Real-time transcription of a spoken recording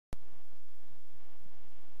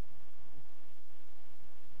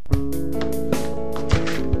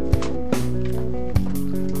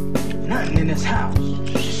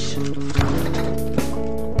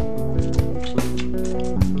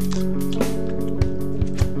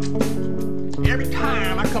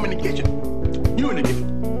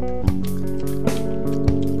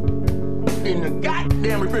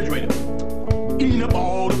refrigerator, eating up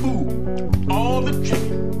all the food, all the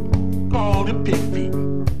chicken, all the pig feet,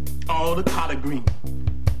 all the collard greens,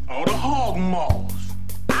 all the hog maws.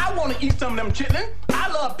 I want to eat some of them chitlins. I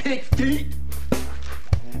love pig feet.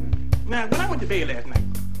 Now, when I went to bed last night,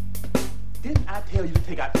 didn't I tell you to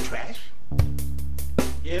take out the trash?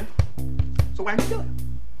 Yeah. So why you doing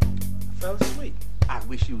it? I fell asleep. I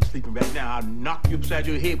wish you was sleeping right now. I'll knock you upside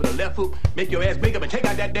your head with a left hook, make your ass wake up and take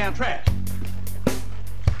out that damn trash.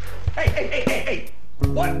 Hey.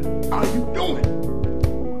 What are you doing?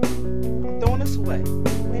 I'm throwing this away.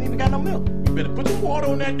 We ain't even got no milk. You better put some water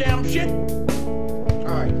on that damn shit. All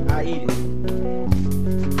right, I eat it.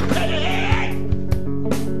 Hey!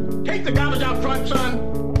 Take the garbage out front, son.